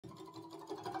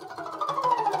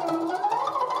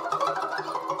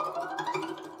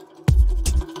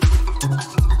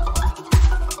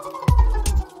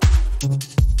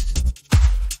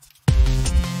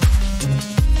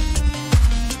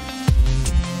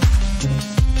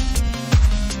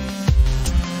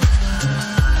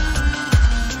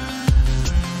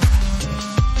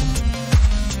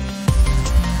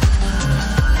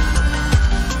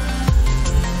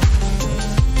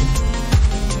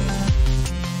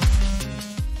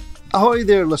Ahoy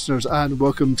there, listeners, and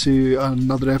welcome to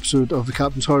another episode of the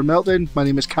Captain's Horror Meltdown. My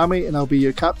name is Cammie, and I'll be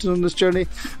your captain on this journey,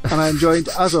 and I'm joined,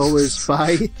 as always,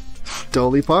 by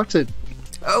Dolly Parton.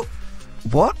 Oh,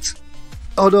 what?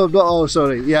 Oh, no, I'm not. Oh,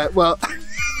 sorry. Yeah, well,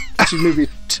 I should maybe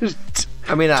try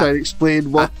and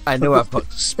explain what... I know I've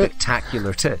got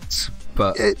spectacular tits,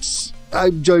 but...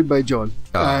 I'm joined by Jon,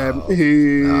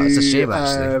 who... it's a shame,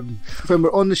 actually. When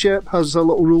we're on the ship, has a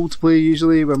little role to play,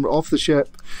 usually. When we're off the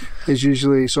ship, is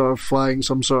usually sort of flying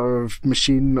some sort of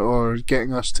machine or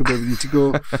getting us to where we need to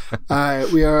go.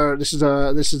 This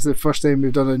is the first time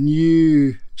we've done a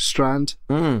new strand.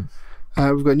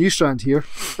 We've got a new strand here.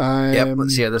 Yep,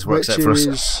 let's see how this works out for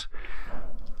us.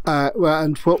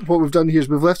 And what we've done here is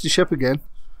we've left the ship again,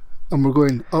 and we're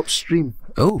going upstream.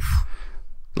 Oh,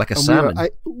 like a salmon.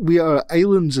 We are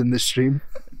islands in this stream.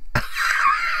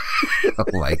 Oh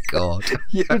my god.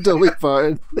 You're Dolly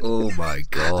Parton. Oh my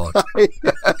god.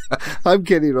 I'm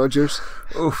Kenny Rogers.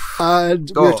 Oof. And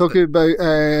we're talking about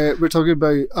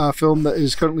a film that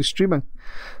is currently streaming.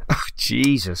 Oh,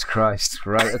 Jesus Christ.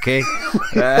 Right, okay.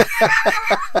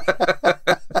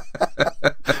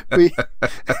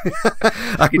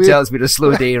 I can tell it's been a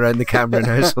slow day around the Cameron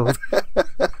household.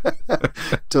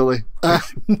 Totally.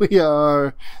 We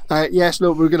are we're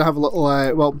going to have a little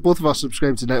well, both of us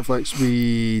subscribe to Netflix.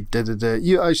 We did it.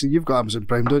 You've got Amazon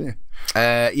Prime, don't you?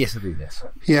 Yes, I do, yes.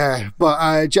 Yeah, but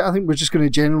I think we're just going to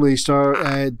generally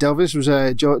start delving.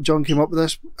 Jon came up with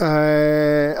this,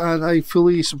 and I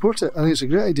fully support it. I think it's a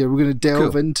great idea. We're going to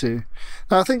delve into.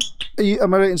 Now, I think,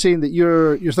 am I right in saying that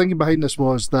your thinking behind this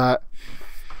was that,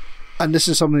 and this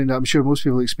is something that I'm sure most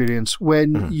people experience,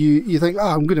 when you think,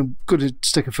 I'm going to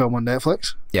stick a film on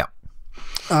Netflix. Yeah.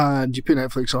 And you put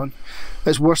Netflix on,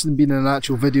 it's worse than being in an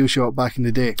actual video shop back in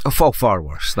the day. Oh, far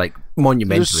worse, like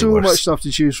monumentally worse. There's so much stuff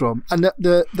to choose from. And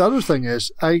the other thing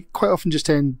is, I quite often just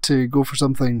tend to go for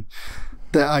something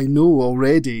that I know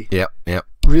already. Yep.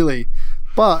 Really.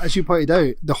 But, as you pointed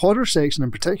out, the horror section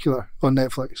in particular on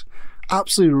Netflix,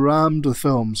 absolutely rammed with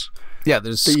films. Yeah,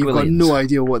 there's that you've got no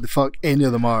idea what the fuck any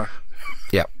of them are.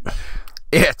 Yep.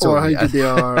 Yeah, totally. Or how good they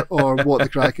are, or what the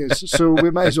crack is. So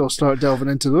we might as well start delving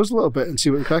into those a little bit and see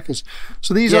what the crack is.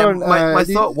 So these aren't. My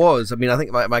thought was, I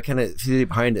think my kind of theory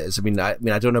behind it is,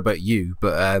 I don't know about you,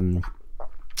 but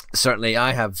certainly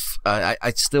I have.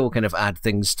 I still kind of add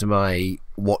things to my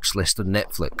watch list on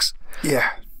Netflix. Yeah.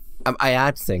 I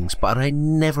add things, but I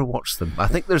never watch them. I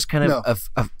think there's kind of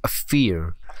a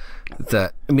fear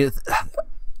that,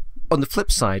 on the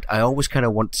flip side, I always kind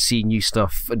of want to see new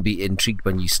stuff and be intrigued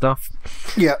by new stuff.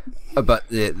 Yeah. But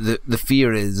the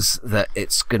fear is that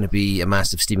it's going to be a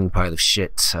massive steaming pile of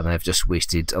shit, and I've just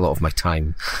wasted a lot of my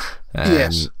time.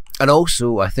 Yes. And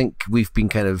also, I think we've been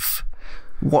kind of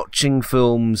watching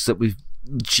films that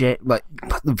like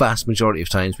the vast majority of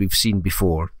times we've seen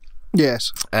before.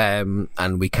 Yes. And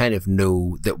we kind of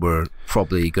know that we're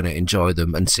probably going to enjoy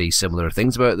them and say similar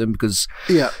things about them because...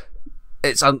 Yeah.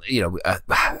 It's we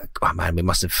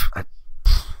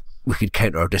could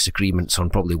count our disagreements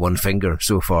on probably one finger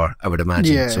so far, I would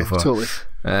imagine. Yeah, so far. Totally.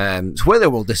 So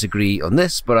whether we'll disagree on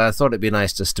this, but I thought it'd be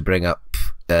nice just to bring up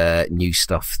new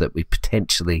stuff that we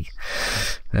potentially,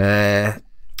 and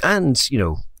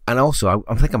also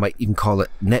I think I might even call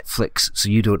it Netflix, so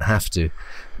you don't have to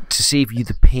save you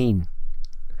the pain.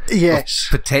 Yes.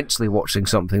 Potentially watching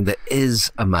something that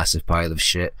is a massive pile of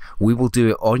shit. We will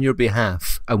do it on your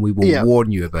behalf, and we will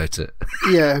warn you about it.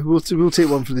 Yeah, we'll take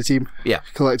one for the team. Yeah,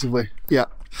 collectively. Yeah.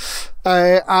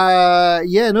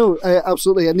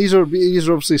 Absolutely. And these are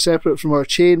obviously separate from our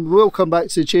chain. We'll come back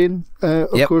to the chain, of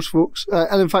course, folks.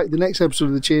 And in fact, the next episode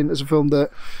of the chain is a film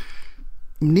that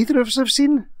neither of us have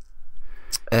seen.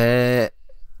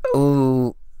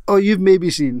 Oh, you've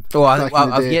maybe seen. Oh,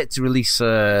 I've yet to release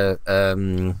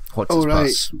What's His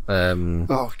Bus.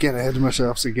 Getting ahead of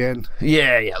myself again.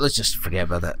 Yeah, let's just forget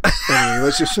about that. Anyway,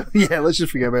 let's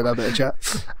just forget about that bit of chat.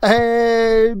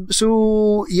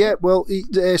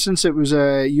 Since it was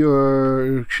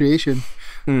your creation,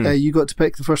 you got to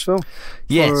pick the first film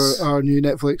for our new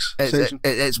Netflix section.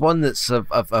 It's one that's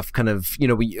I've kind of,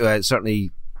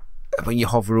 certainly when you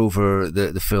hover over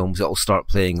the films, it'll start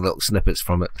playing little snippets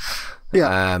from it.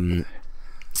 Yeah.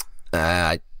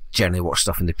 I generally watch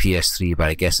stuff in the PS3, but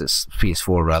I guess it's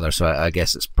PS4 rather, so I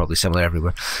guess it's probably similar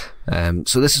everywhere.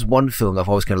 So this is one film I've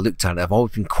always kind of looked at. I've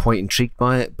always been quite intrigued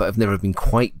by it, but I've never been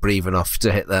quite brave enough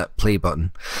to hit that play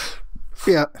button.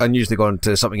 Yeah. and usually go on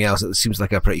to something else that seems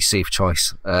like a pretty safe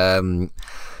choice.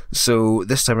 So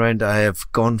this time around, I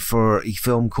have gone for a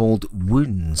film called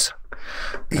Wounds.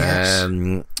 Yes.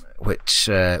 Which,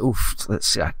 let's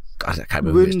see, I can't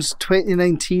remember. Wounds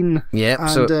 2019. Yeah, and,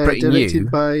 so pretty directed new.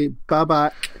 by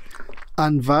Babak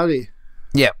Anvari.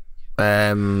 Yeah.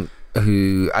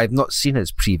 Who I've not seen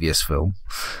his previous film,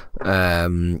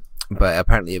 but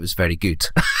apparently it was very good.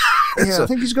 Yeah, So, I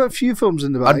think he's got a few films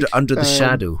in the bag. Under the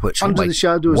Shadow, which Under the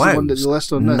Shadow is the one that they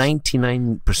list on this.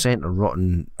 99% on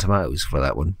Rotten Tomatoes for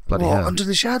that one. Bloody hell. Under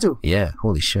the Shadow? Yeah,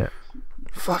 holy shit.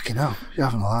 Fucking hell, you're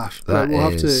having a laugh.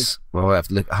 We'll have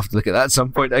to look at that at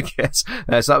some point, I guess.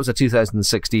 So that was a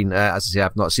 2016. As I say,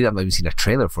 I've not seen it. I've not even seen a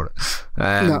trailer for it.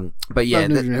 But yeah,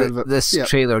 this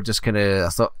trailer just kind of, I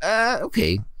thought,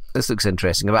 okay, this looks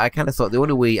interesting. But I kind of thought the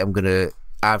only way I'm going to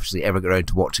actually ever get around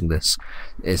to watching this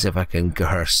is if I can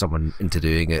coerce someone into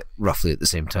doing it roughly at the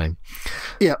same time.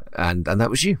 Yeah. And that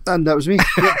was you. And that was me.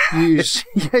 You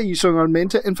sung on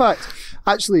meant it. In fact,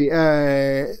 actually,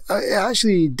 it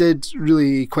actually did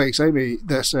really quite excite me,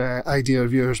 this idea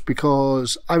of yours,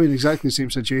 because I'm in exactly the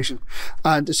same situation.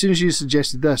 And as soon as you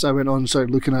suggested this, I went on and started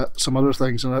looking at some other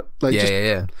things, and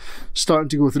starting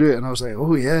to go through it, and I was like,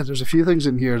 oh yeah, there's a few things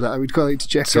in here that I would quite like to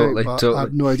check out, but I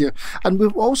have no idea. And we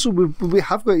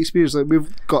have got experience, like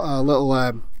we've got a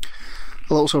little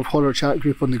sort of horror chat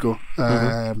group on the go,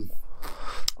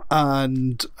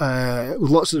 and with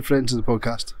lots of friends of the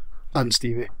podcast and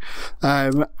Stevie,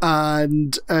 and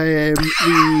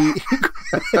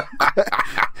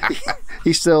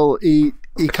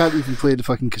he can't even play the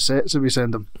fucking cassettes that we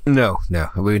send him. No,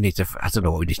 we need to. I don't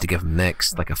know what we need to give him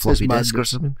next, like a floppy disk or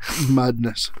something.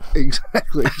 Madness,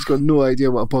 exactly. He's got no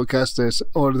idea what a podcast is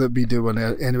or that we do one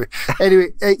anyway.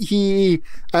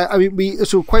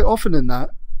 So quite often in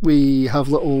that, we have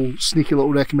sneaky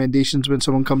little recommendations when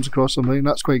someone comes across something, and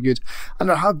that's quite good. And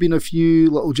there have been a few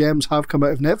little gems have come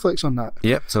out of Netflix on that.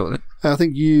 Yep, totally. I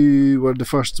think you were the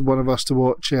first one of us to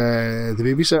watch The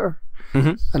Babysitter.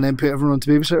 And then put everyone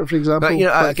onto Babysitter, for example.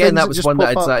 But again, that was one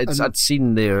that I'd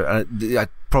seen there. I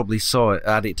probably saw it,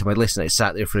 added it to my list, and it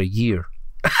sat there for a year.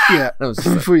 Yeah,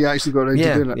 before you actually got around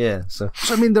to doing it. Yeah, so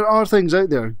I mean, there are things out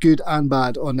there, good and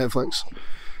bad, on Netflix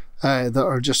that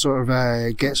are just sort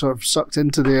of get sort of sucked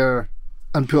into there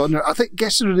and put on there. I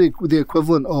guess they're the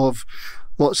equivalent of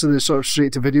lots of the sort of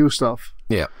straight to video stuff.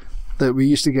 Yeah, that we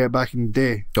used to get back in the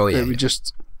day. Oh yeah, that we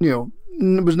just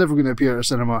was never going to appear at a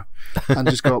cinema and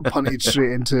just got punted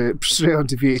straight onto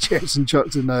VHS and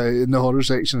chucked in the horror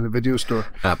section of the video store.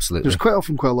 Absolutely. There's quite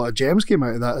often quite a lot of gems came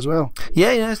out of that as well.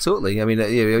 Yeah, totally. I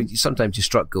mean, sometimes you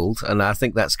struck gold, and I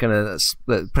think that's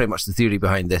pretty much the theory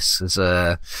behind this. Is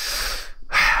I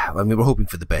mean, we're hoping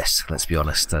for the best. Let's be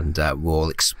honest, and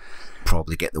we'll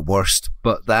probably get the worst,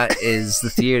 but that is the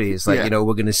theory. It's like,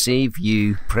 we're going to save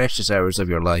you precious hours of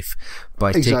your life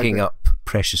by taking up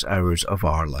precious hours of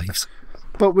our lives.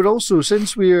 But we're also,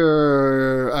 since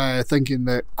we're thinking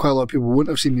that quite a lot of people wouldn't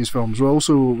have seen these films, we're not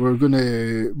going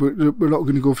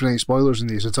to go for any spoilers in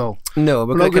these at all. No,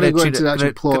 we're not going to go into the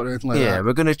actual plot or anything like that. Yeah,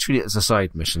 we're going to treat it as a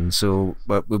side mission, so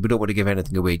we don't want to give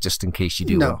anything away just in case you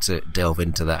do want to delve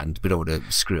into that, and we don't want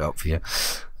to screw it up for you.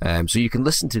 So you can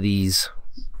listen to these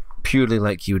purely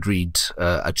like you would read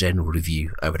a general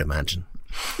review, I would imagine.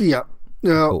 Yeah.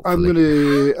 I'm going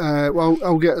to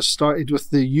I'll get us started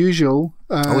with the usual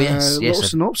little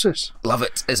synopsis. Love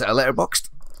it. Is it a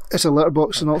letterboxed? It's a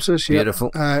letterboxed synopsis.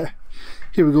 Beautiful.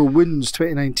 Here we go. Wounds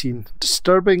 2019.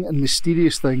 Disturbing and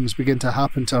mysterious things begin to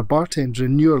happen to a bartender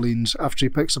in New Orleans after he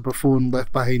picks up a phone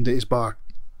left behind at his bar.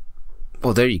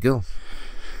 Oh, there you go.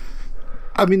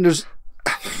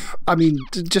 I mean,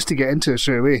 just to get into it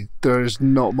straight away, there's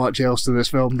not much else to this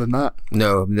film than that.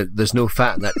 No, there's no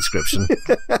fat in that description.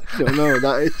 No,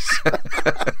 that is.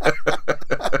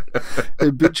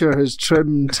 The butcher has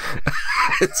trimmed.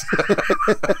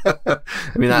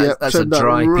 I mean, that's a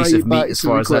dry piece of meat as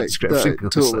far as that description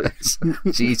goes. Totally.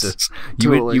 Jesus,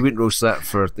 you wouldn't roast that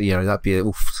for that'd be a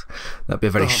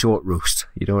very short roast.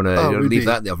 You don't want to leave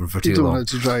that in the oven for too long. You don't want it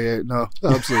to dry out. No,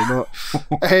 absolutely not.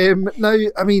 Now,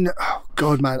 I mean, oh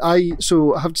God, man, I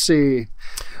have to say,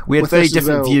 we had very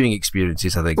different viewing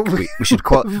experiences. I think we should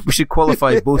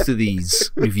qualify both of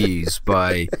these reviews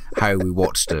by how we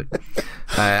watched it.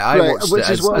 I watched it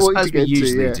as we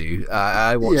usually do.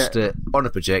 I watched it on a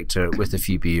projector with a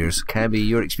few beers. Cammie,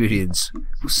 your experience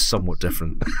was somewhat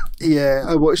different. Yeah,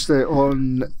 I watched it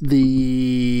on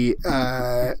the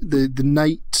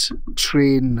night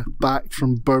train back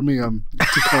from Birmingham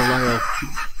to Carlisle.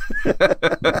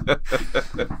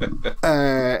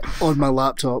 On my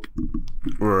laptop.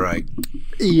 Right.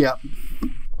 Yeah.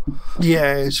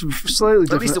 Yeah, it's slightly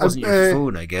different. At least it wasn't your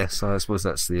phone, I guess. I suppose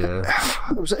that's the.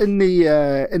 It was in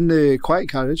the quiet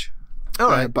carriage. All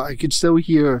right, but I could still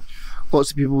hear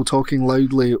lots of people talking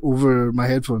loudly over my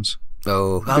headphones.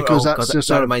 Because that's just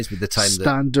that reminds me of the time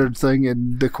standard thing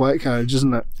in the quiet carriage,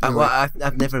 isn't it?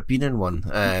 I've never been in one.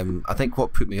 I think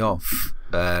what put me off.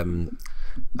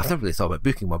 I've never really thought about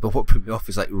booking one, but what put me off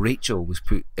is like Rachel was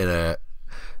put in a.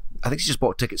 I think she just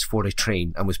bought tickets for a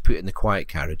train and was put in the quiet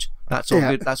carriage. That's all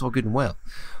good. That's all good and well,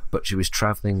 but she was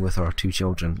travelling with our 2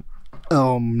 children.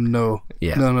 No.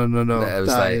 Yeah. No. No.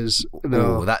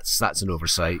 That's an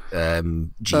oversight.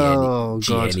 GNER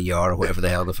or whatever the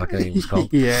hell the fucking name was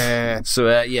called. Yeah.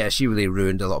 So she really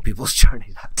ruined a lot of people's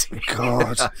journey that day.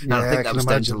 God. And I think that was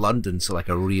down to London, so like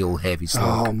a real heavy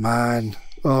slog. Oh man.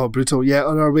 Oh, brutal. Yeah,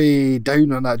 on our way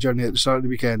down on that journey at the start of the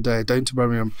weekend, down to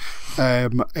Birmingham,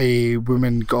 a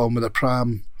woman got on with a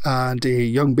pram and a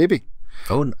young baby.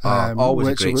 Always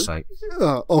a great sight.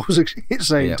 Always a great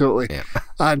sight, totally. Yeah.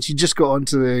 And she just got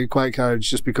onto the quiet carriage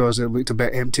just because it looked a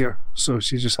bit emptier. So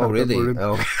she just had a bit more room.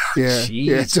 Oh, yeah, Jesus.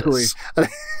 Yeah, totally.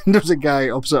 And there was a guy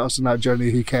opposite us on that journey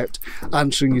who kept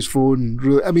answering his phone.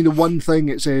 Really, I mean, the one thing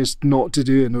it says not to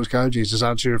do in those carriages is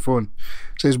answer your phone.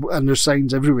 It says, and there's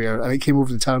signs everywhere. And it came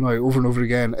over the tannoy over and over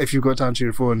again. If you've got to answer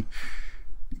your phone,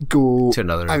 go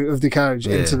out of the carriage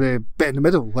into the bit in the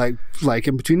middle, like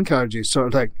in between carriages, sort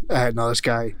of thing. No, this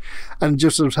guy, and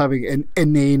just sort of having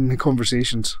inane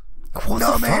conversations.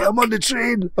 No, mate, I'm on the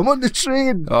train.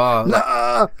 Oh,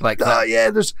 yeah,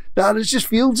 there's just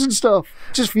fields and stuff.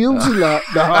 Just fields and that.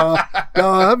 No,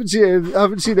 I haven't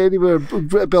seen anywhere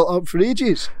built up for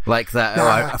ages. Like that. No.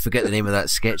 I forget the name of that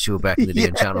sketch show back in the day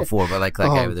on Channel 4, but like that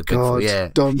guy with the big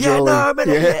God, Dom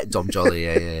Jolly. Dom Jolly,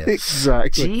 yeah.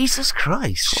 Exactly. Jesus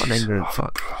Christ, what an ignorant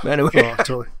fuck. Anyway.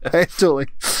 Totally.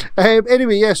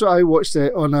 Anyway, so I watched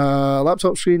it on a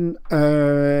laptop screen.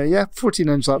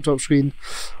 14-inch laptop screen.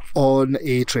 On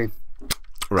a train.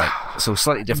 Right. So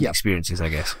slightly different experiences, I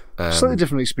guess. Slightly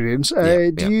different experience.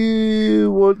 Do you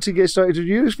want to get started with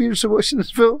your experience of watching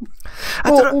this film?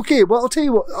 Okay. Well, I'll tell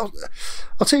you what.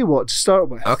 I'll tell you what to start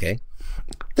with. Okay.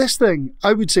 This thing,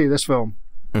 I would say, this film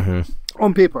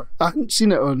on paper. I hadn't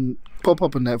seen it on pop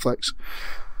up on Netflix.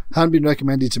 Hadn't been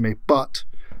recommended to me, but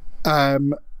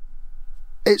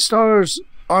it stars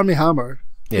Armie Hammer,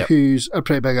 who's a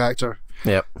pretty big actor.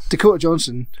 Yep. Dakota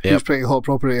Johnson, who's pretty hot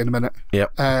property in a minute.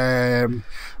 Yep. And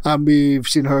we've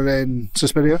seen her in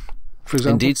Suspiria, for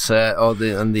example. Indeed, all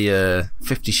the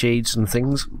 50 Shades and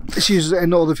things. She's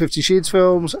in all the 50 Shades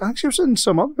films. I think she was in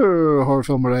some other horror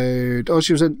film around. Oh,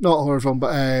 she was in, not a horror film,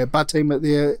 but Bad Times at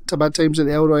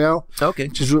the El Royale. Okay.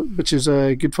 Which is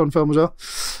a good fun film as well.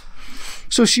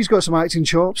 So she's got some acting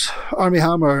chops. Armie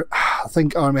Hammer, I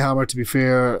think Armie Hammer, to be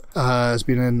fair, has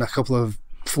been in a couple of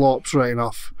flops right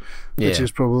enough, which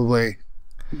is probably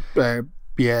might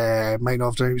not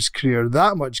have done his career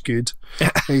that much good.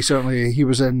 He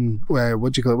was in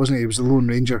what do you call it, wasn't he? He was the Lone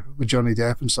Ranger with Johnny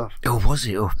Depp and stuff. Oh, was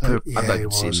he? I've not even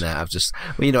seen that. I've just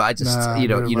you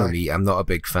know me, I'm not a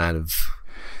big fan of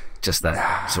just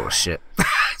that sort of shit.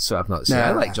 So I've not seen it.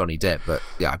 I like Johnny Depp, but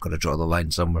I've got to draw the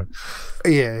line somewhere.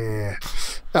 Yeah.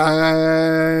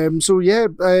 Fairly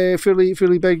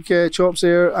big chops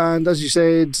there, and as you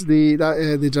said,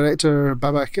 the director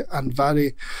Babak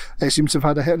Anvari seems to have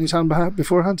had a hit in his hand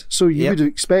beforehand. So you would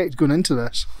expect going into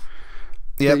this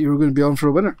that you were going to be on for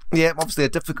a winner. Yeah, obviously a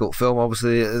difficult film.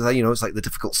 Obviously, it's like the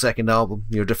difficult second album.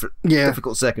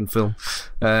 Difficult second film.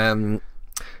 I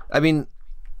mean.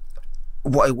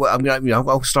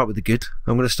 I'll start with the good.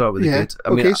 I'm going to start with the good.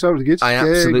 Start with the good. I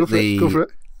absolutely go for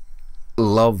it.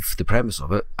 Love the premise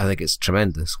of it. I think it's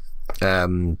tremendous.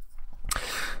 Basically,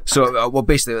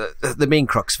 the main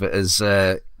crux of it is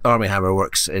Armie Hammer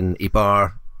works in a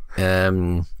bar,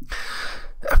 a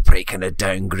pretty kind of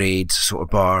downgrade sort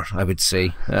of bar, I would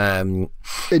say. In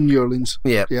New Orleans.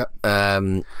 Yeah.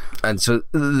 And so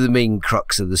the main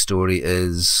crux of the story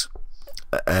is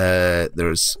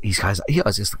he has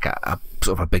just like a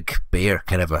sort of a big bear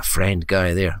kind of a friend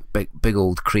guy there, big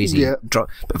old crazy drunk,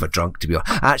 bit of a drunk to be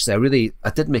honest. Actually, I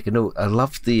did make a note. I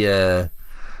loved the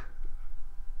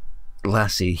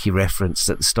lassie he referenced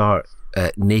at the start,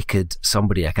 naked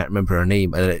somebody, I can't remember her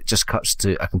name, and it just cuts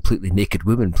to a completely naked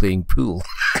woman playing pool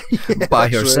by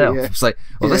herself. Right, It's like,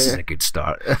 this is a good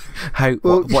start.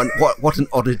 What an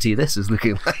oddity this is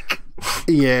looking like.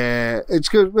 Yeah, it's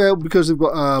good. Well, because they've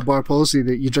got a bar policy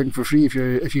that you drink for free if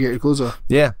you get your clothes off.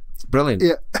 Yeah, brilliant.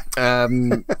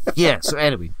 Yeah. So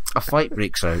anyway, a fight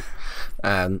breaks out.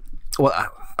 A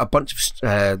bunch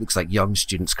of looks like young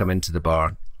students come into the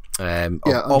bar, of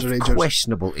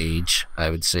questionable age, I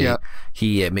would say. Yeah.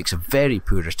 He makes a very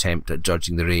poor attempt at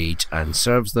judging their age and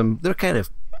serves them. They're kind of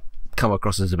come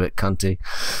across as a bit cunty.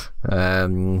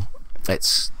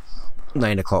 It's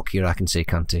 9 o'clock here, I can say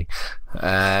cunty.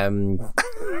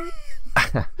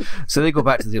 So they go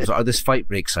back to the table. This fight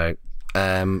breaks out,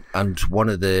 and one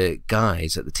of the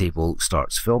guys at the table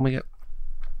starts filming it.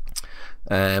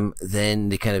 Then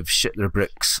they kind of shit their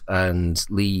bricks and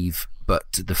leave,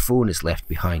 but the phone is left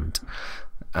behind,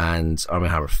 and Armie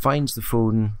Hammer finds the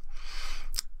phone,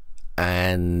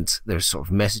 and there's sort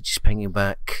of messages pinging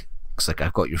back. It's like,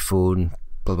 I've got your phone,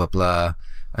 blah blah blah,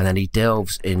 and then he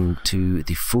delves into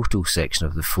the photo section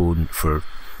of the phone for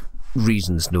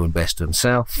reasons known best to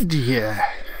himself. Yeah.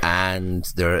 And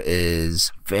there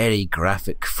is very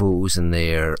graphic photos in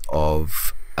there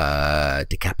of a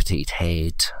decapitated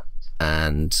head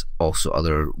and also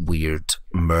other weird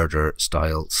murder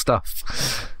style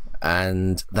stuff.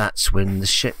 And that's when the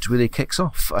shit really kicks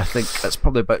off. I think that's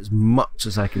probably about as much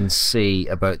as I can say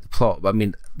about the plot. But I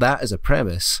mean, that is a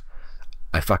premise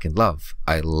I fucking love.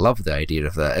 I love the idea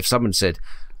of that. If someone said,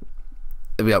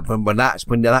 when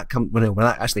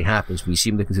that actually happens, when you see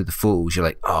him looking through the photos, you're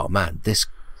like, oh man, this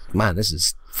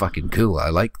is fucking cool. I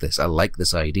like this. I like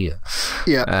this idea.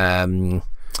 Yeah.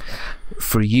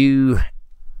 For you,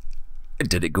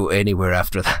 did it go anywhere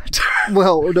after that?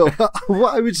 Well, no.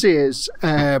 What I would say is,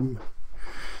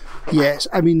 yes.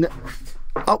 I mean,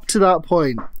 up to that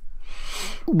point,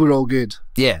 we're all good.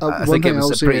 Yeah, I think it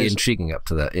was pretty intriguing up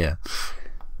to that. Yeah.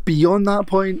 Beyond that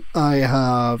point, I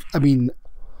have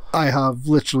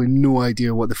literally no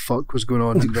idea what the fuck was going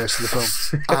on in the rest of the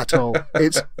film at all.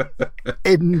 It's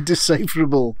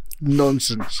indecipherable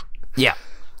nonsense. Yeah.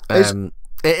 It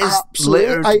is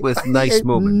littered with nice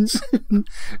moments.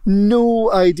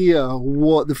 No idea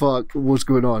what the fuck was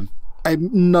going on.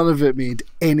 None of it made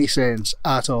any sense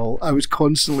at all. I was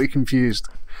constantly confused.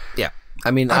 Yeah.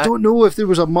 I mean, I don't know if there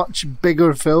was a much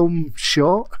bigger film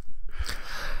shot.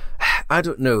 I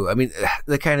don't know. I mean,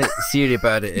 the kind of theory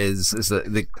about it is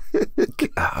that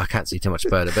I can't say too much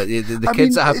about it, but the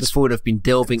kids that have the phone have been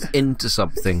delving into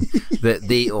something that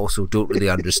they also don't really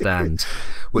understand,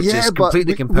 which is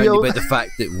completely compounded by the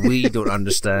fact that we don't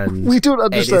understand. We don't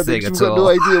understand anything because we've got no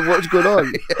idea what's going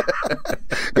on.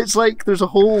 It's like there's a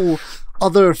whole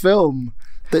other film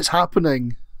that's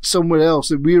happening somewhere else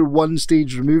that we're one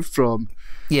stage removed from.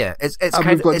 Yeah, it's and kind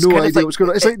we've got of, no idea what's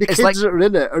going on. It's like the kids that are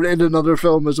in it are in another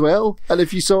film as well. And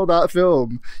if you saw that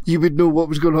film, you would know what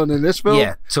was going on in this film.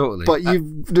 Yeah, totally. But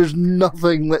there's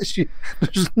nothing there's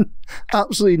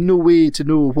absolutely no way to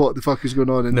know what the fuck is going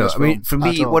on in this film. I mean, for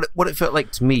me, what it felt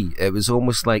like to me, it was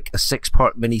almost like a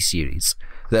 6-part miniseries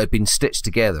that had been stitched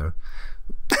together,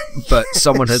 but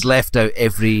someone had left out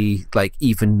every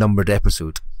even numbered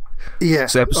episode. Yeah.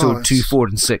 So episode 2, 4,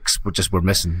 and 6 were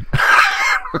missing.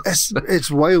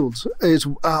 It's wild. It's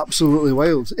absolutely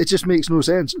wild. It just makes no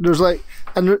sense.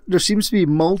 There seems to be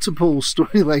multiple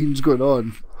storylines going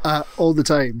on all the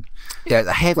time. Yeah,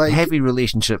 heavy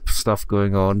relationship stuff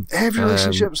going on. Heavy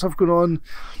relationship stuff going on.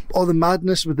 All the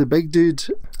madness with the big dude,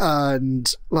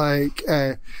 and I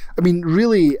mean,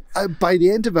 really, by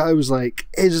the end of it, I was like,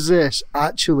 is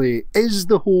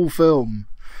the whole film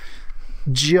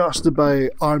just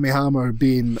about Armie Hammer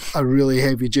being a really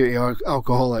heavy duty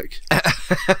alcoholic?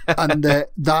 And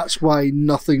that's why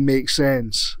nothing makes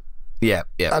sense. Yeah.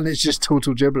 And it's just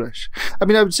total gibberish. I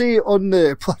mean, I would say on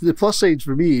the plus sides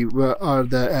for me are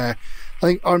that I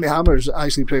think Armie Hammer's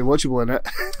actually pretty watchable in it.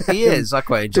 He is. I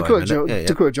quite enjoy him.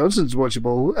 Dakota Johnson's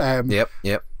watchable.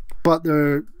 Yep. But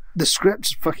the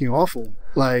script's fucking awful.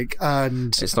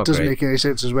 And it's not doesn't great. make any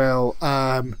sense as well.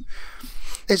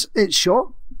 It's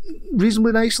shot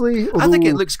reasonably nicely. I think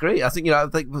it looks great. I think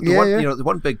the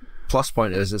one big plus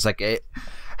point is it's like it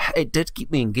did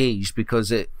keep me engaged because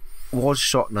it was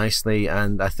shot nicely,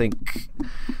 and I think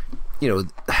the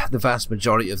vast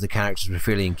majority of the characters were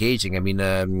fairly engaging. I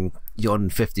mean, Jon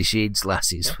 50 Shades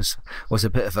Lassies was a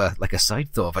bit of a side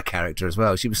thought of a character as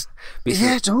well. She was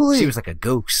basically, totally. She was like a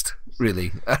ghost,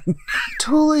 really.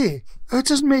 Totally. It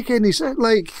doesn't make any sense.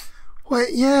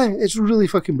 It's really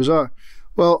fucking bizarre.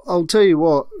 Well, I'll tell you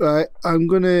what, right?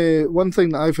 One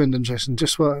thing that I found interesting,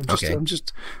 I'm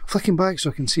just flicking back so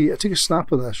I can see. I took a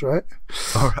snap of this, right?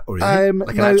 Oh, really?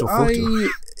 Like an actual photo?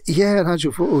 Yeah, an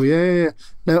actual photo, yeah.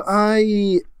 Now,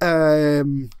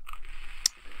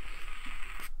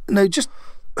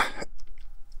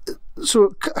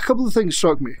 so a couple of things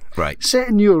struck me. Right. Set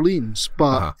in New Orleans,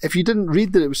 but if you didn't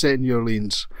read that it was set in New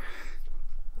Orleans,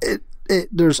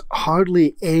 there's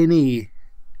hardly any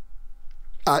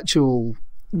actual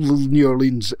New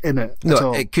Orleans in it at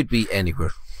all. It could be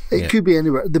anywhere. It could be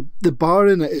anywhere. The bar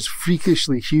in it is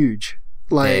freakishly huge.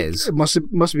 Like it must have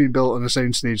been built on a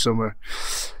soundstage somewhere,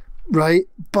 right?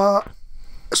 But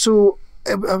so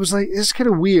I was like, it's kind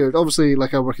of weird. Obviously,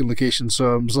 like I work in locations,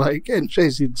 so I was like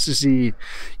interested to see,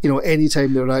 any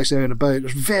time they were actually out and about.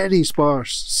 There's very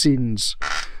sparse scenes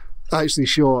actually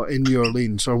shot in New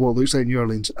Orleans, or what looks like New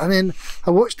Orleans. And then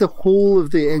I watched the whole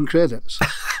of the end credits.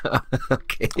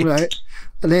 Okay. Right,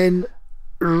 and then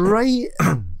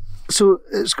so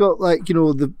it's got like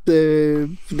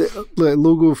the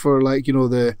logo for like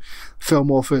the film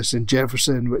office in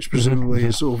Jefferson, which presumably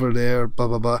is over there, blah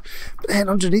blah blah. But then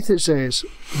underneath it says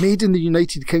 "Made in the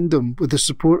United Kingdom with the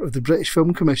support of the British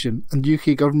Film Commission and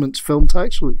UK government's film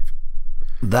tax relief."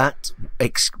 What?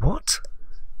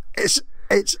 It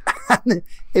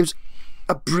was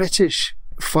a British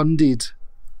funded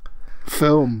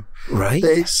film, right?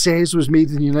 That it says was made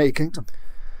in the United Kingdom.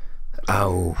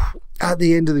 Oh. At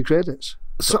the end of the credits.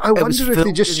 So I wonder if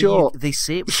they just shot. They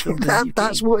say it was filmed in the UK.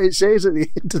 That's what it says at the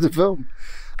end of the film.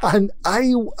 And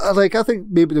I think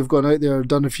maybe they've gone out there,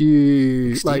 done a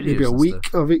few, like maybe a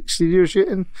week of exterior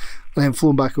shooting, and then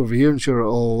flown back over here and shot it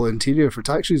all interior for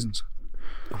tax reasons.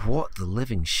 What the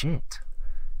living shit?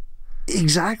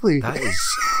 Exactly. That is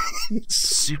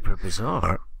super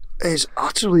bizarre. It's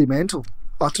utterly mental.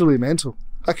 Utterly mental.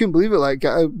 I couldn't believe it. Like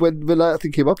when that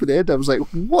thing came up at the end, I was like,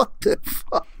 "What the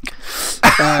fuck?"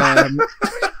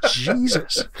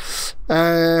 Jesus.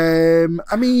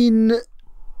 I mean,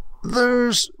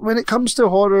 when it comes to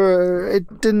horror,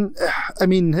 it didn't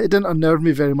unnerve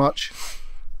me very much.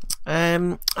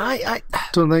 I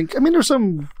don't think. I mean, there's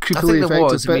some creepily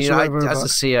effective bits. As I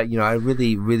say, I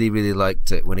really, really, really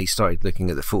liked it when he started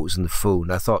looking at the photos on the phone.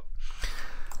 I thought,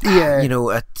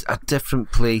 a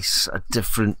different place, a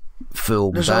different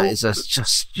film. It's a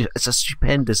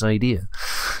stupendous idea.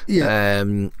 Yeah.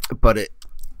 But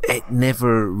it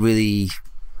never really.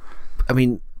 I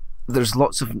mean, there's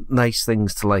lots of nice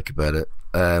things to like about it.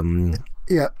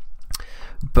 Yeah.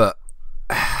 But.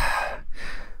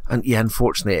 And yeah,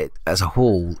 unfortunately, as a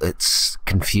whole, it's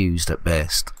confused at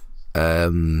best,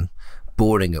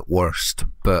 boring at worst.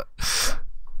 But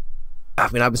I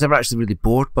mean, I was never actually really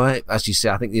bored by it. As you say,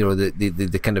 I think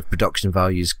the kind of production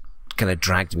values kind of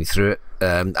dragged me through it,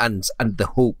 and the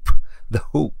hope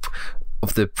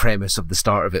of the premise of the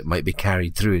start of it might be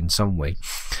carried through in some way.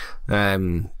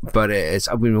 But it's.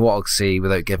 I mean, what I'll say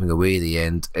without giving away the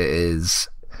end is,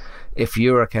 if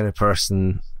you're a kind of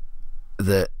person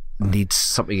that needs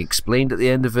something explained at the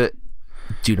end of it,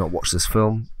 do not watch this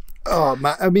film. Oh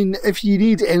man, I mean, if you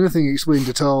need anything explained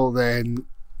at all, then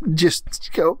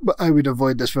I would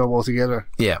avoid this film altogether.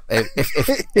 Yeah,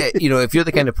 if you're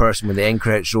the kind of person when the end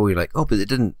credits roll, you're like, oh, but they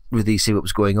didn't really say what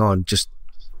was going on, just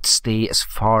stay as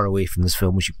far away from this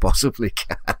film as you possibly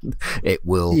can. It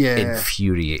will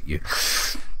infuriate you.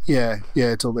 Yeah,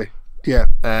 totally. Yeah,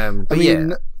 but I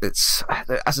mean, it's,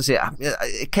 as I say,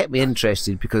 it kept me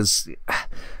interested because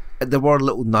there were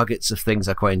little nuggets of things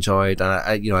I quite enjoyed, and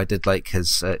I did like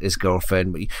his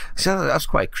girlfriend. But that was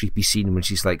quite a creepy scene when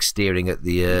she's like staring at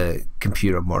the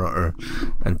computer monitor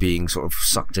and being sort of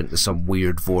sucked into some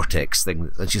weird vortex thing,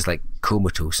 and she's like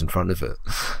comatose in front of it.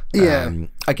 Yeah,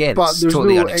 again, but there's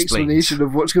totally no unexplained explanation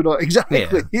of what's going on exactly.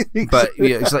 Yeah. But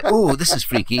it's like, oh, this is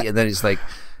freaky, and then it's like,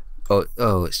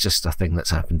 oh, it's just a thing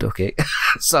that's happened. Okay,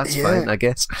 so that's fine, I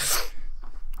guess.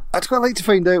 I'd quite like to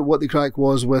find out what the crack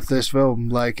was with this film.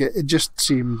 Like, it just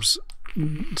seems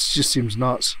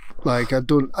nuts. Like, I'm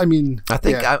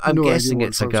guessing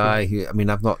it's a guy who, I mean,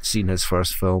 I've not seen his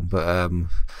first film, but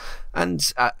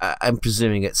and I'm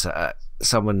presuming it's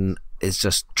someone is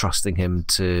just trusting him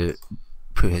to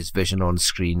put his vision on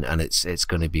screen, and it's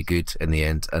going to be good in the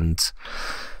end, and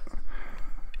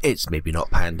it's maybe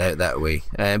not panned out that way.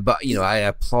 But I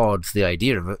applaud the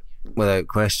idea of it without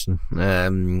question.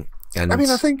 And I mean,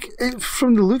 I think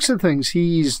from the looks of things,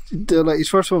 his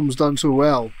first film's done so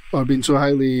well, or been so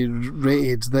highly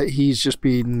rated, that he's just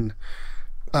been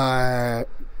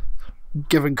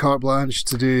given carte blanche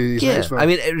to do his next film. I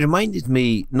mean, it reminded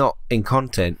me, not in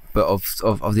content, but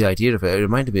of the idea of it. It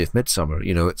reminded me of Midsummer.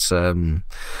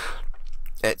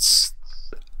 It's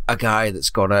a guy that's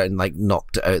gone out and like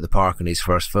knocked it out of the park in his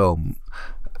first film.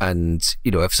 And,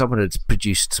 if someone had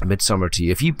produced Midsummer to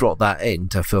you, if you brought that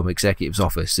into a film executive's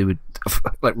office, they would,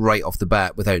 like, right off the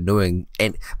bat, without knowing,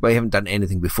 but they haven't done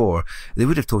anything before, they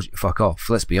would have told you to fuck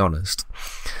off, let's be honest.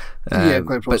 Quite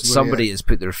possibly, but somebody has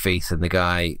put their faith in the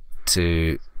guy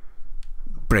to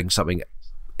bring something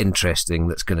interesting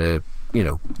that's going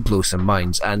to, blow some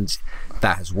minds, and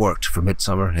that has worked for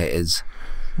Midsummer. It has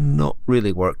not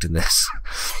really worked in this.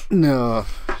 No,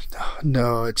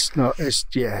 No, it's not. It's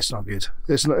not good.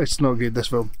 It's not good. This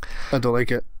film, I don't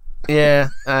like it. Yeah,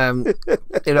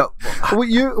 you know.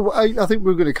 Well, I think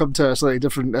we're going to come to a slightly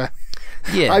different.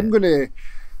 Yeah, I'm gonna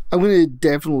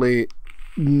definitely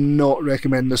not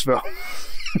recommend this film.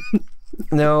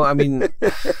 No, I mean,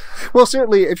 well,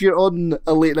 certainly if you're on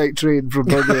a late night train from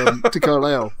Birmingham to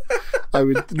Carlisle, I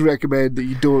would recommend that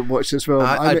you don't watch this film.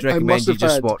 I'd recommend you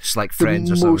just watch like Friends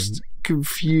or something. The most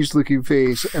confused looking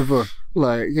face ever.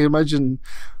 Like, you imagine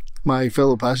my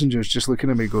fellow passengers just looking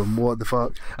at me going, what the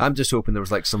fuck? I'm just hoping there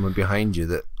was like someone behind you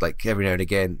that, like, every now and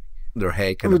again their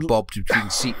head kind of bobbed between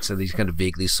seats and they kind of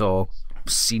vaguely saw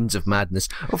scenes of madness,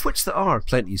 of which there are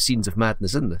plenty of scenes of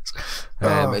madness in this.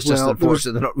 It's just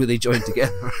unfortunate they're not really joined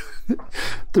together.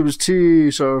 There was two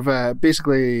sort of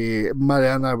basically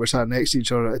Marianne and I were sat next to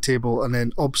each other at a table, and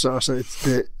then opposite us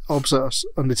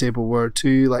on the table were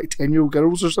two like 10-year-old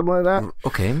girls or something like that.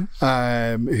 Okay.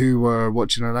 Who were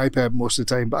watching an iPad most of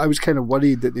the time, but I was kind of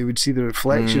worried that they would see the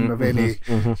reflection of any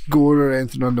gore or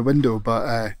anything on the window,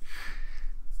 but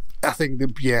I think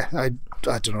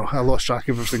I don't know. I lost track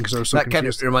of everything because I was so confused. That kind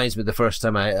of reminds me of the first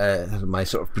time I had my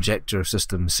sort of projector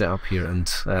system set up here,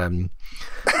 and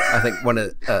I think one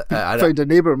of I found a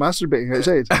neighbour masturbating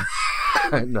outside.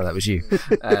 No, that was you.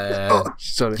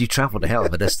 Sorry. You travelled a hell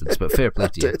of a distance, but fair play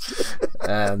to you.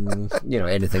 You know,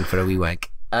 anything for a wee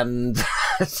wank. And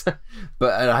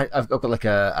I've got like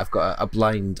I've got a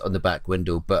blind on the back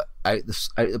window, but out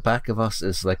the back of us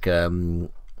is like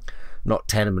not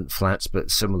tenement flats, but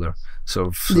similar, sort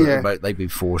of about maybe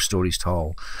 4 stories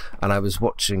tall. And I was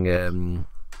watching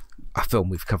a film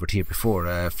we've covered here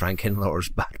before, Frank Hinlauer's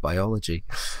Bad Biology.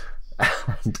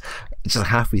 And just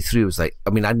halfway through, I was like, I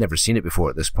mean, I'd never seen it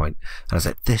before at this point. And I was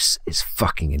like, this is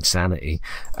fucking insanity.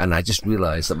 And I just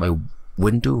realised that my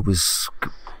window was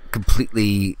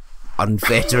completely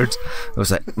unfettered. I was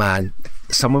like, man,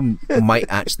 someone might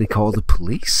actually call the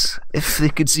police if they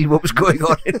could see what was going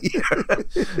on in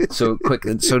here.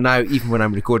 So now, even when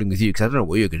I'm recording with you, because I don't know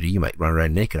what you're going to do, you might run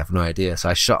around naked, I have no idea. So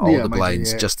I shut all the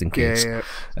blinds just in case.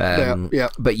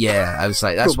 But yeah, I was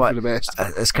like, that's why.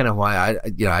 That's kind of why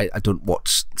I don't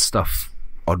watch stuff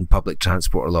on public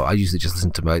transport a lot. I usually just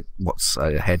listen to my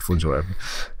headphones or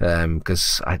whatever,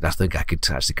 because I think I could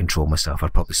actually control myself.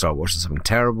 I'd probably start watching something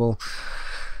terrible,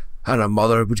 and a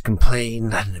mother would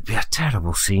complain, and it'd be a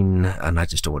terrible scene, and I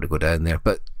just don't want to go down there.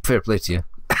 But fair play to you.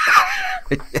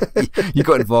 You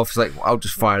got involved. It's like, I'll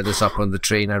just fire this up on the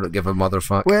train. I don't give a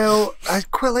motherfuck. Well, I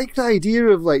quite like the idea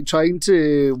of like trying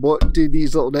to do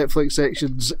these little Netflix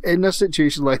sections in a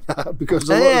situation like that, because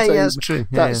a lot of times that's true.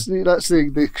 That's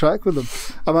the crack with them.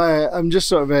 I'm just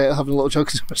sort of having a little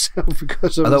chuckle to myself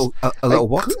because a little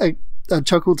what? I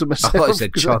chuckled to myself. I thought you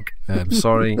said chug. I'm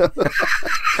sorry.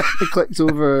 I clicked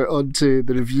over onto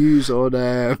the reviews on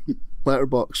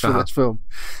Letterboxd for this film,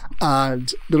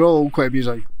 and they're all quite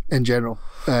amusing in general.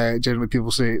 Generally,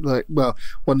 people say, like, well,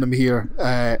 one of them here,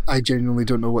 I genuinely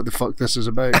don't know what the fuck this is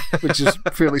about, which is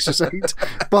fairly succinct.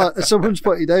 But as someone's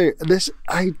pointed out,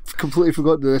 I completely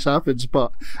forgot that this happens,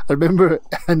 but I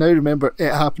now remember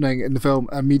it happening in the film,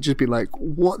 and me just being like,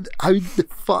 what? How the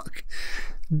fuck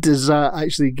does that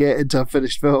actually get into a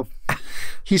finished film?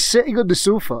 He's sitting on the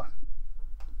sofa,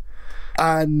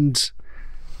 and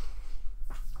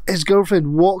his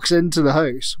girlfriend walks into the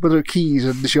house with her keys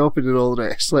and the shopping and all the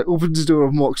rest, like opens the door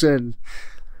and walks in,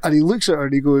 and he looks at her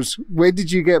and he goes, when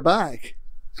did you get back?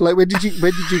 Like, when did you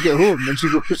get home? And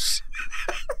she goes,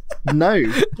 now.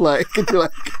 Like, and you're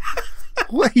like,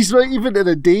 what? He's not even in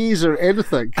a daze or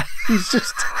anything. He's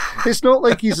just, it's not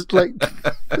like he's like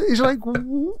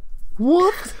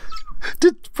what?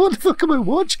 What the fuck am I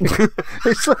watching?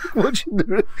 It's like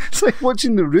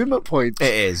watching the Room at points.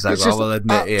 It is. I will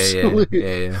admit.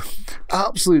 Yeah.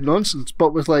 Absolute nonsense,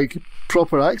 but with like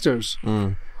proper actors.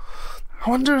 I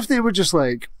wonder if they were just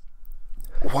like,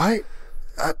 why?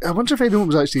 I wonder if anyone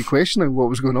was actually questioning what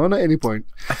was going on at any point.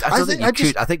 I don't think you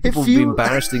could. I think people would be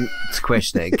embarrassed to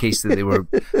question it in case that they were,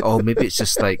 maybe it's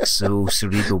just like so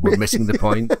cerebral, we're missing the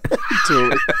point.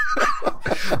 Totally.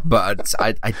 But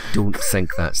I don't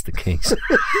think that's the case.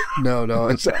 No,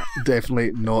 it's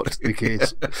definitely not the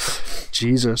case.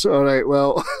 Jesus. All right,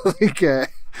 well, I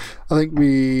think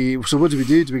we. So what do we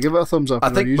do? Do we give it a thumbs up? I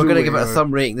think we're going to give it a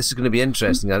thumb rating. This is going to be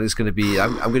interesting. I think it's going to be.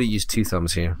 I'm going to use 2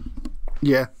 thumbs here.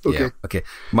 Yeah. Okay. Yeah, okay.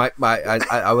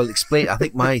 I will explain. I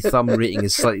think my thumb rating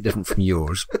is slightly different from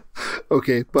yours.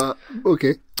 Okay, but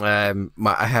okay.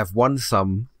 I have 1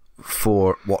 thumb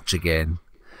for watch again.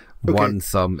 Okay. 1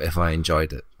 thumb if I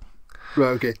enjoyed it.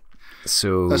 Right. Okay.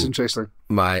 So that's interesting.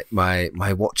 My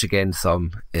watch again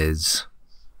thumb is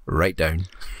right down.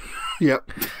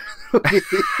 Yep.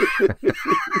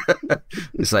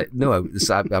 It's like, no, I'm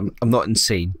not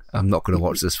insane. I'm not going to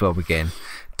watch this film again.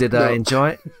 Did I enjoy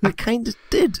it? I kind of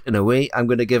did, in a way. I'm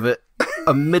going to give it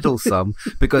a middle thumb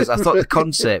because I thought the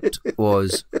concept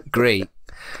was great.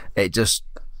 It just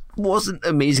wasn't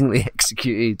amazingly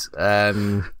executed.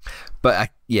 But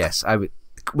yes, I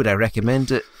would I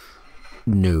recommend it?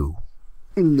 No.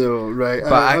 No, right.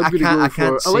 But I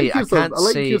can't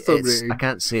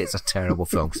say it's a terrible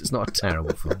film because it's not a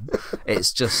terrible film.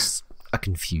 It's just a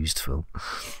confused film.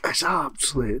 It's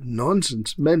absolute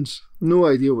nonsense. Mince. No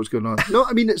idea what's going on. No,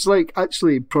 I mean, it's like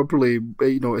actually properly,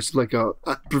 it's like a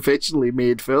professionally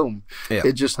made film. Yeah.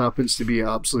 It just happens to be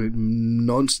absolute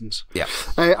nonsense. Yeah.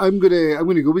 I'm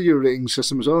gonna go with your rating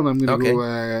system as well. And I'm gonna go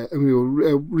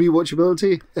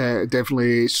rewatchability.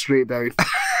 Definitely straight down.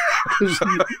 There's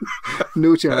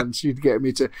no chance you'd get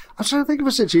me to. I'm trying to think of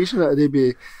a situation that I'd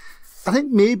be. I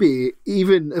think maybe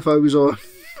even if I was on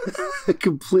a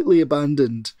completely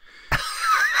abandoned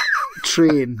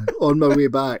train on my way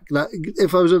back, that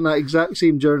if I was on that exact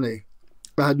same journey,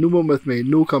 I had no one with me,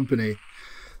 no company,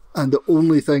 and the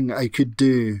only thing I could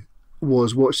do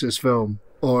was watch this film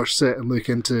or sit and look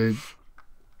into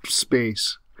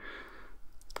space,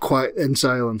 quiet in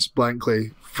silence,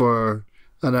 blankly for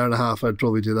an hour and a half, I'd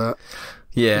probably do that.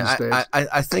 Yeah,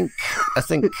 I think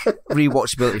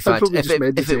rewatchability fact.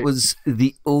 If it was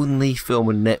the only film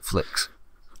on Netflix,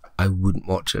 I wouldn't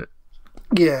watch it.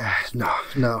 Yeah, no.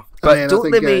 But don't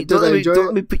let me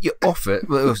put you off it.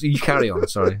 Well, you carry on.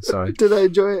 Sorry. Did I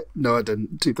enjoy it? No, I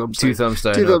didn't. Two thumbs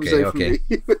down. Okay.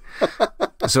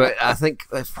 So I think,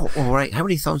 all right, how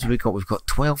many thumbs have we got? We've got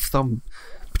 12 thumb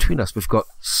between us. We've got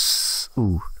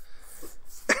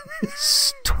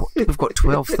we've got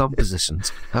 12 thumb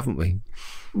positions, haven't we?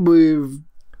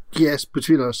 Yes,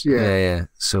 between us, yeah. Yeah.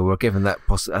 So we're given that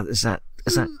is that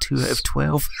 2 out of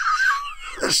 12?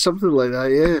 Something like that,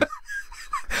 yeah.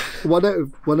 1 out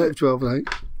of 12, I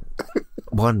think.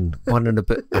 One and a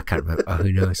bit. I can't remember.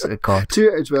 Who knows? God.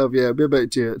 2 out of 12, yeah. Be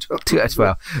about 2 out of 12. 2 out of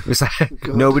 12. It was like,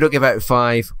 no, we don't give out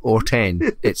 5 or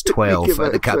 10. It's 12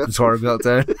 at the Captain's Horror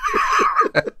Meltdown.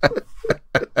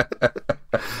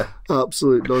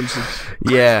 Absolute nonsense.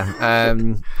 Yeah,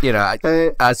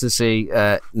 as I say,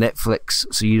 Netflix,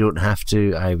 so you don't have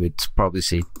to. I would probably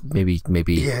say maybe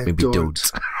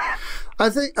don't. I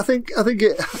think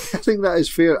that is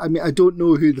fair. I mean, I don't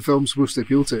know who the film's supposed to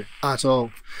appeal to at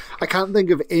all. I can't think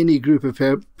of any group of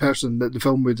person that the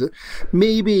film would.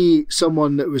 Maybe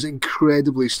someone that was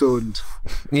incredibly stoned.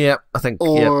 Yeah, I think.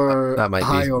 Or that might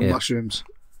high be, on mushrooms.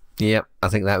 Yeah, I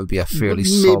think that would be a fairly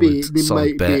maybe solid they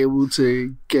might bet. be able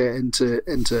to get into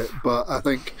it, but I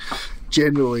think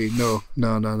generally no.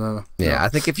 Yeah, I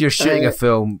think if you're shooting a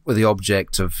film with the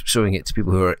object of showing it to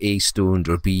people who are A, stoned,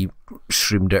 or B,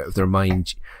 shroomed out of their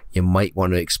mind, you might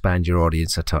want to expand your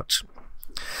audience a touch.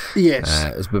 Yes.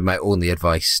 It's been my only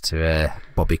advice to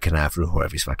Bobby Cannavaro, or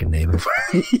whatever his fucking name is.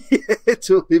 Yeah,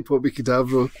 totally Bobby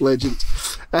Cannavaro, legend.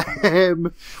 I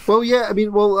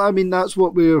mean, that's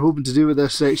what we're hoping to do with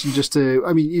this section. Just to,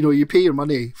 I mean, you pay your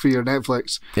money for your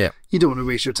Netflix. Yeah. You don't want to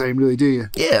waste your time, really, do you?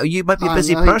 Yeah, you might be a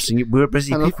busy person. We're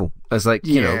busy people. It's like,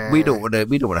 we don't want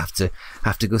to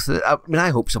have to go through that. I mean, I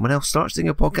hope someone else starts doing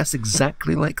a podcast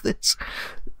exactly like this.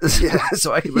 Yeah.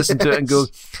 So I can listen to it and go,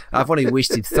 I've only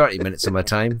wasted 30 minutes of my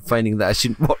time finding that I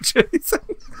shouldn't watch anything.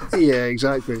 Yeah,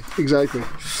 exactly.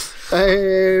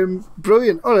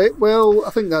 Brilliant. All right, well,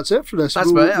 I think that's it for this. That's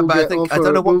about it, but I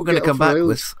don't know what we're going to come back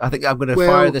with. I think I'm going to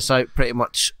fire this out pretty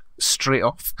much straight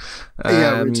off.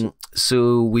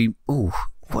 So what?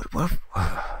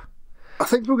 I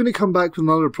think we're going to come back with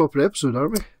another proper episode,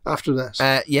 aren't we, after this?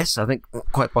 Yes, I think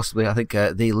quite possibly. I think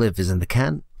They Live is in the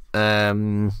can.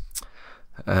 And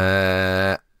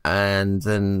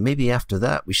then maybe after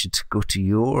that we should go to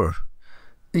your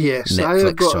Yes, Netflix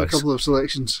I've got choice. A couple of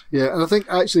selections. Yeah, and I think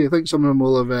some of them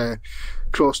will have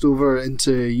crossed over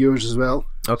into yours as well.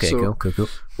 Okay, so cool.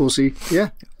 We'll see. Yeah,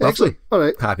 Lovely. Excellent. All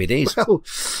right. Happy days. Well,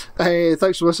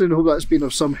 thanks for listening. I hope that's been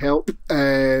of some help.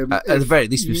 At the very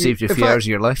least, we've saved you a few hours of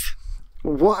your life.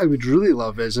 What I would really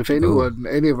love is if any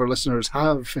of our listeners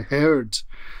have heard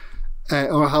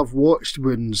or have watched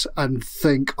Wounds and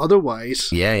think otherwise,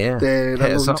 then I'd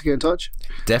love them to get in touch.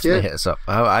 Definitely hit us up.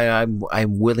 I'm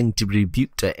willing to be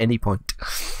rebuked at any point.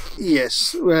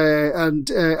 Yes, and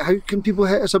how can people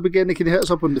hit us up again? They can hit us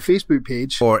up on the Facebook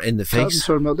page, or in the face,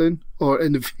 Meltdown, or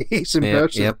in the face in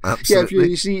person. Yep, absolutely. Yeah, if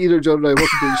you see either John or I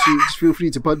walking down the street, just feel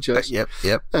free to punch us. Yep.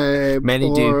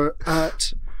 Many do. Or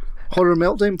at Horror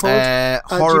Meltdown Pod.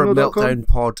 Horror Meltdown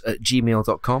Pod at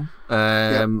gmail.com.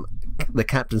 The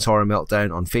Captain's Horror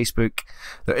Meltdown on Facebook.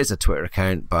 There is a Twitter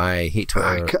account, but I hate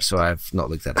Twitter, so I've not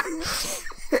looked at it.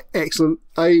 Excellent.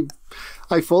 I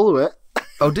follow it.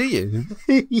 Oh, do you?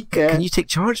 Yeah. Can you take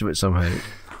charge of it somehow?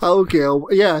 Okay.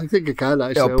 Yeah, I think I can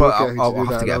actually. I'll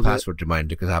have to get a password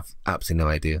reminder because I have absolutely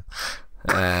no idea.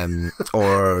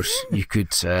 Or you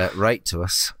could write to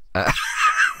us.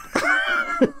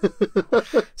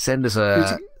 Send us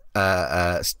a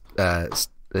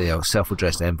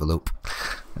self-addressed envelope,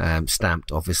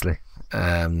 stamped, obviously.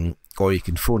 Or you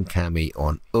can phone Cammie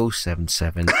on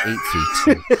 077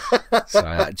 832.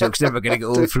 Sorry, that joke's never going to get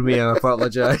old for me. I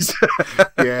apologise.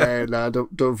 Yeah, nah,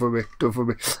 don't for me.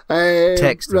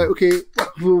 Text right, okay.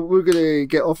 We're going to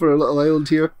get off our little island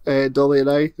here, Dolly and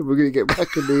I. We're going to get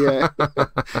back in the.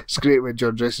 It's great when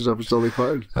John dresses up as Dolly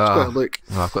Parton. It's quite a look.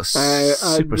 I've got super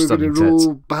and we're going to tits.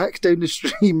 roll back down the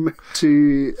stream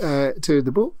to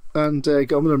the boat and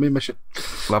get on with our main mission.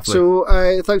 Lovely.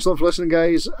 So thanks a lot for listening,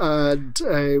 guys, and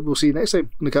we'll see you next time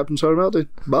on the Captain Sorry Meltdown.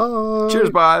 Bye. Cheers,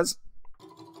 boys.